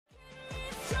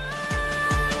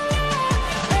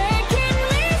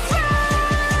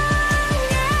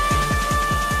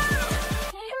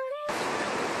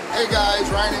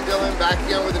Ryan and Dylan back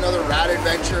again with another R.A.D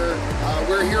adventure.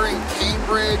 We're here in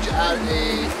Cambridge at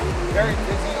a very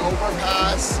busy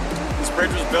overpass. This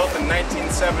bridge was built in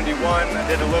 1971. I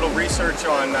did a little research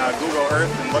on Google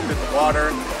Earth and looked at the water.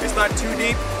 It's not too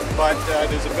deep, but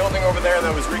there's a building over there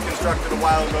that was reconstructed a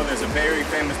while ago. There's a very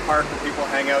famous park where people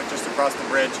hang out just across the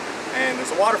bridge, and there's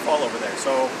a waterfall over there.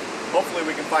 So hopefully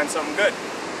we can find something good.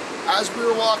 As we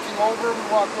were walking over, we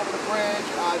walked over the bridge.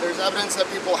 There's evidence that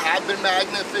people have been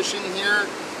magnet fishing here.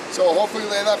 So hopefully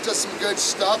they left us some good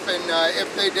stuff, and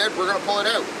if they did, we're gonna pull it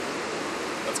out.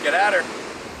 Let's get at her.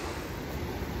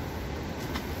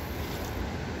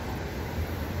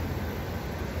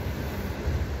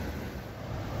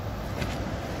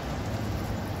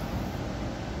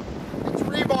 It's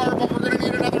rebar, but we're gonna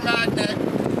need another magnet.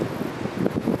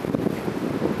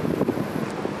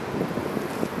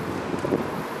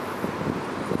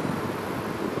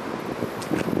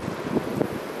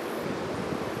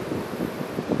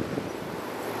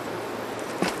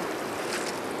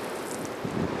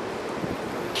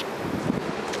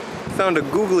 Found a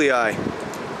googly eye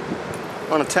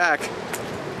on a tack.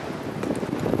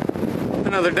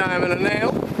 Another dime and a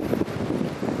nail.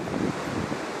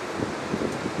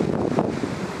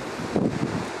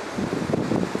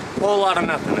 Whole lot of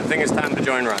nothing. I think it's time to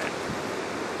join Ryan.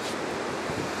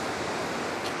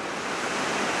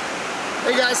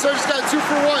 Hey guys, so I just got 2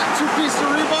 for 1. 2 pieces of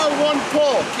rebar, 1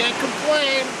 pull. Can't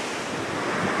complain.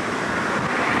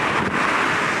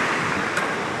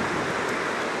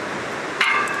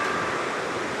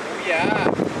 Yeah.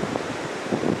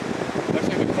 Looks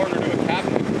like the corner to a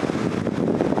cabinet.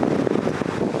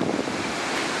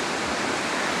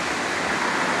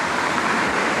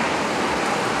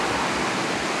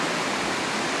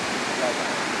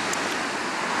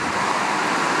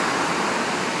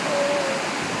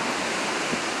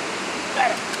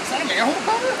 Is that a manhole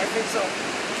cover? I think so.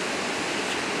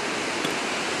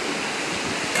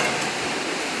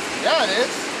 Yeah, it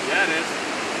is. Yeah, it is.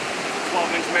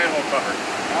 12-inch manhole cover.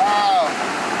 Wow.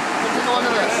 Take a look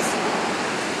at this.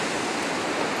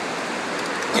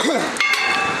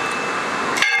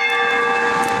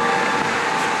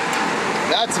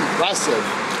 That's impressive.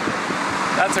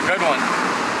 That's a good one.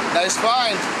 Nice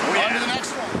find. Oh, yeah. On to the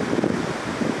next one.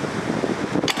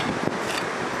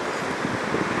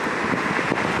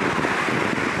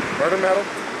 Murder metal.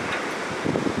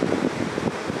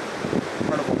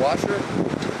 Part of a washer.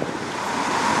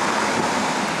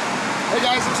 Hey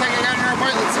guys, looks like I got an air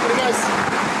bite. Let's see what it does.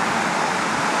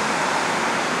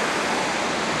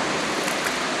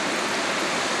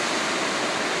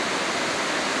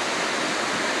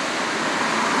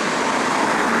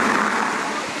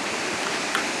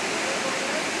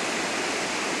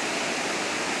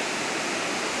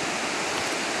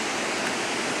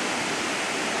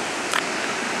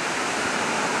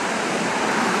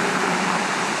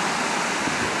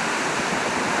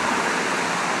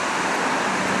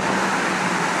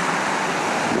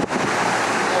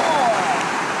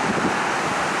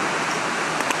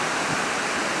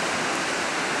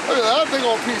 Look at that big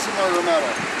old piece of murder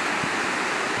metal.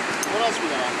 What else we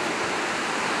got?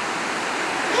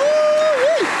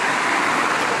 Woo-wee!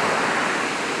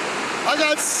 I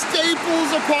got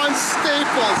staples upon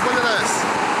staples. Look at this.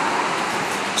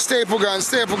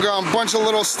 Staple gun, bunch of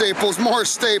little staples, more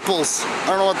staples. I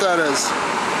don't know what that is.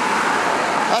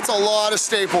 That's a lot of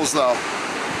staples though.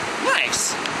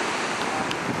 Nice.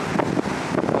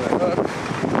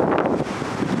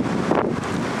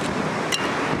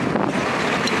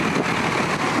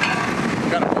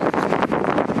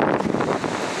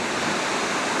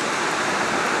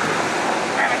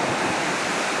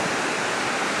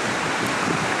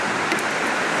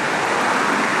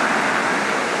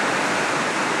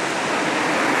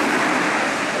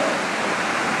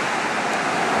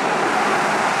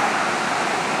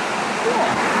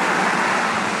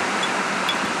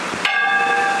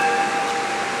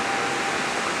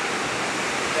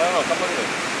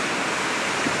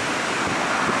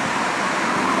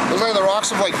 Looks like the rocks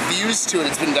have like fused to it.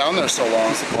 It's been down there so long.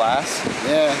 Piece of glass.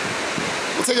 Yeah.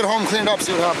 We'll take it home, clean it up,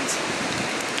 see what happens.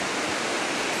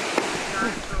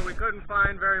 So we couldn't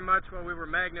find very much while we were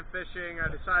magnet fishing. I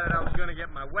decided I was going to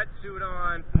get my wetsuit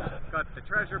on, got the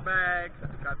treasure bag,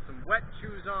 got some wet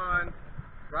shoes on.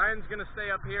 Ryan's going to stay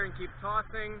up here and keep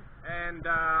tossing, and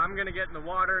I'm going to get in the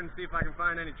water and see if I can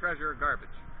find any treasure or garbage.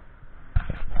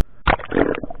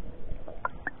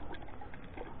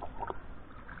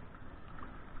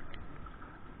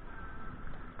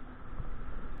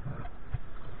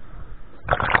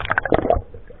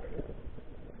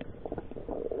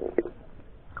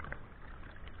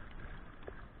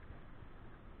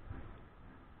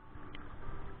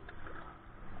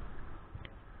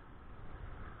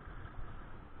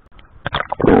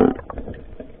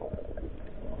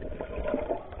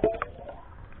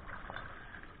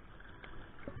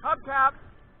 Cap.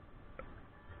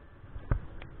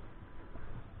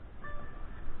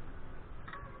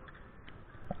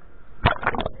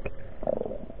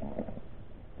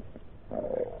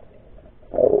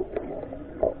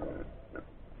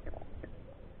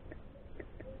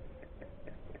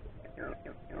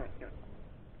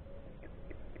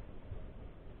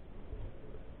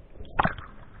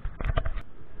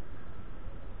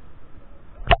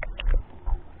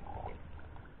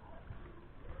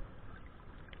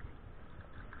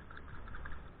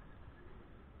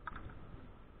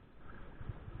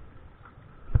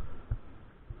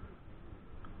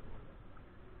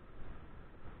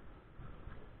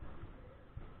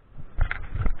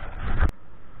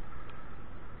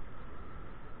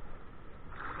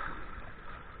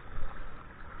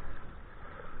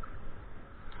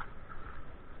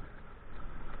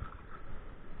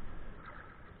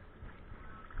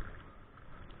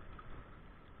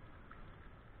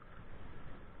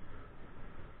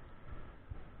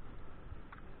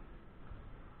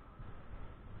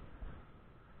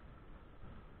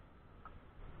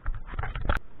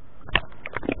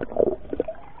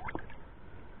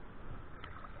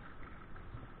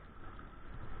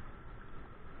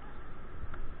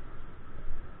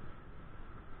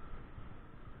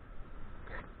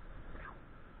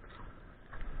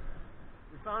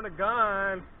 Found a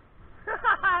gun.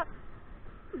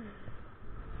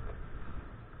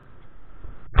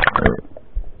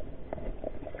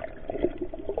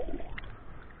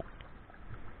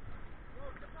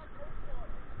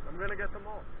 I'm gonna get them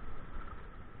all.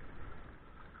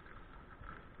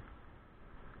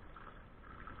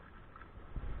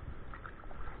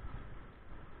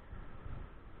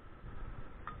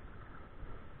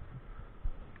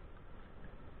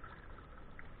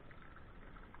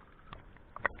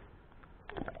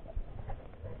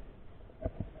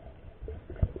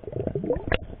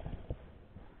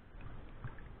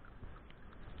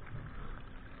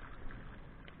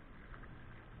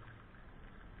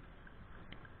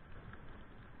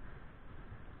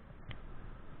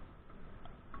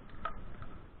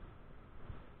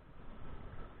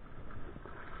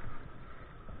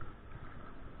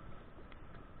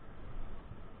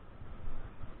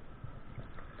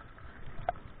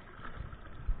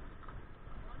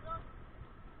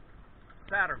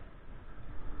 Saturn.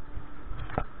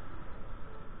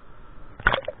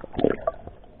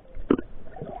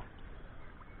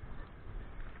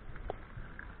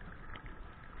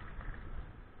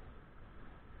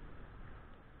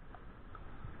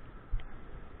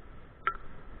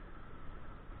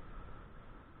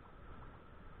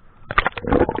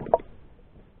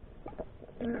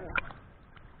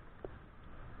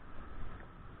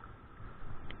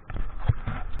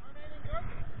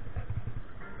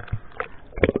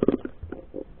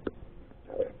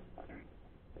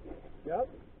 Yep.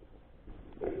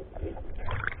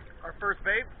 Our first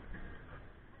vape.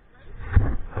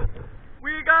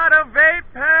 We got a vape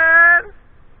pen!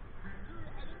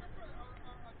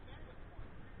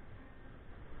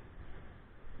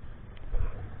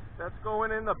 That's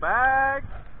going in the bag.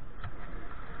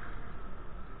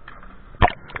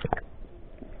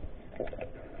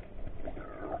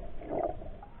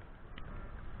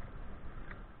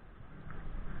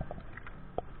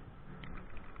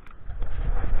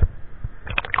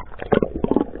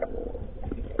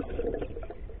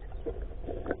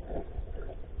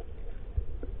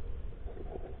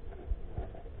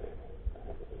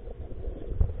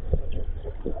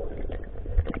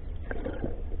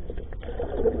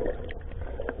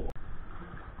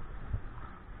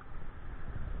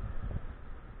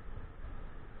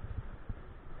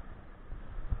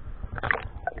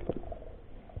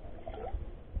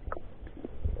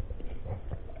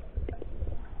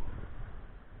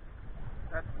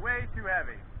 That's way too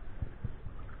heavy.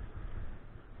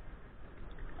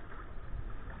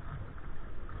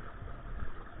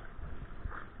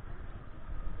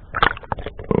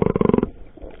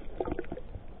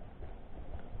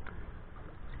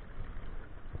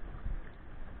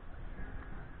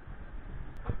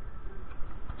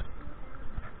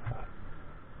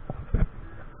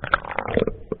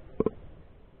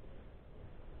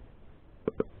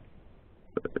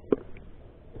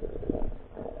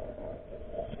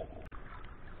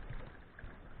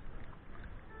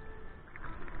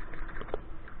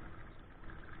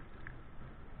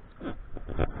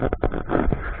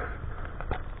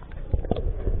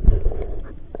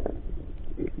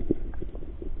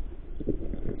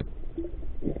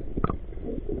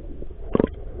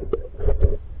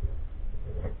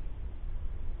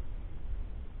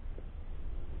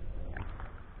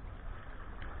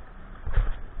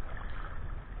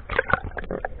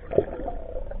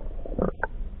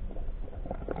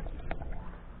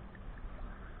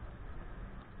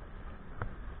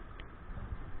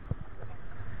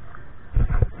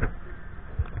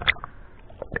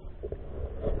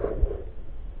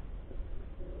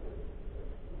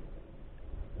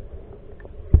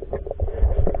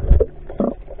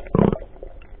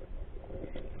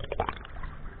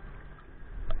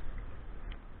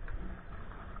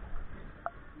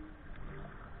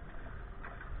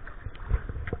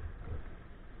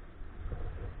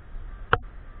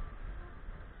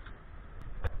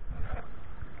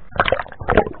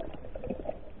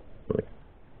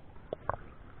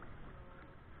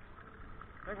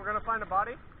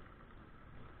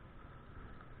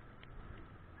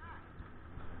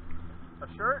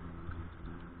 a shirt.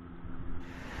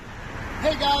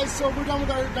 Hey guys, so we're done with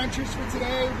our adventures for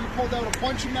today. We pulled out a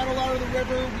bunch of metal out of the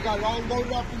river. We got it all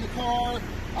loaded up in the car.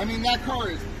 I mean, that car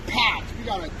is packed. We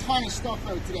got a ton of stuff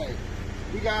out today.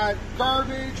 We got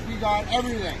garbage, we got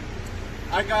everything.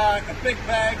 I got a big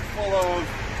bag full of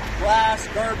glass,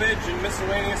 garbage, and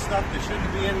miscellaneous stuff that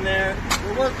shouldn't be in there.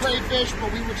 There were crayfish,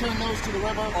 but we returned those to the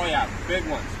river. Oh yeah, big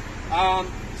ones.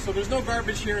 So there's no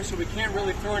garbage here, so we can't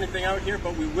really throw anything out here,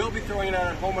 but we will be throwing it out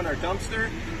at home in our dumpster.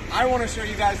 I want to show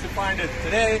you guys to find it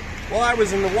today. While I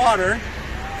was in the water,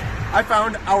 I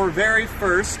found our very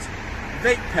first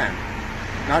vape pen.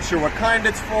 Not sure what kind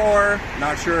it's for,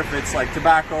 not sure if it's like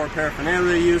tobacco or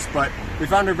paraphernalia use, but we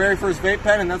found our very first vape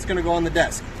pen, and that's going to go on the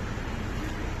desk.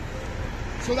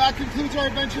 So that concludes our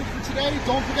adventure for today.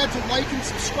 Don't forget to like and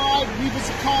subscribe. Leave us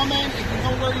a comment if you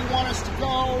know where you want us to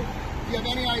go. If you have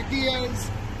any ideas,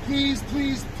 please,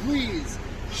 please, please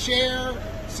share,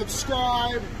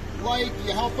 subscribe, like.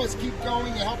 You help us keep going.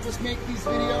 You help us make these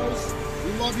videos.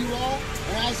 We love you all.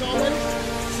 And as always,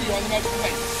 see you on the next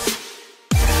video.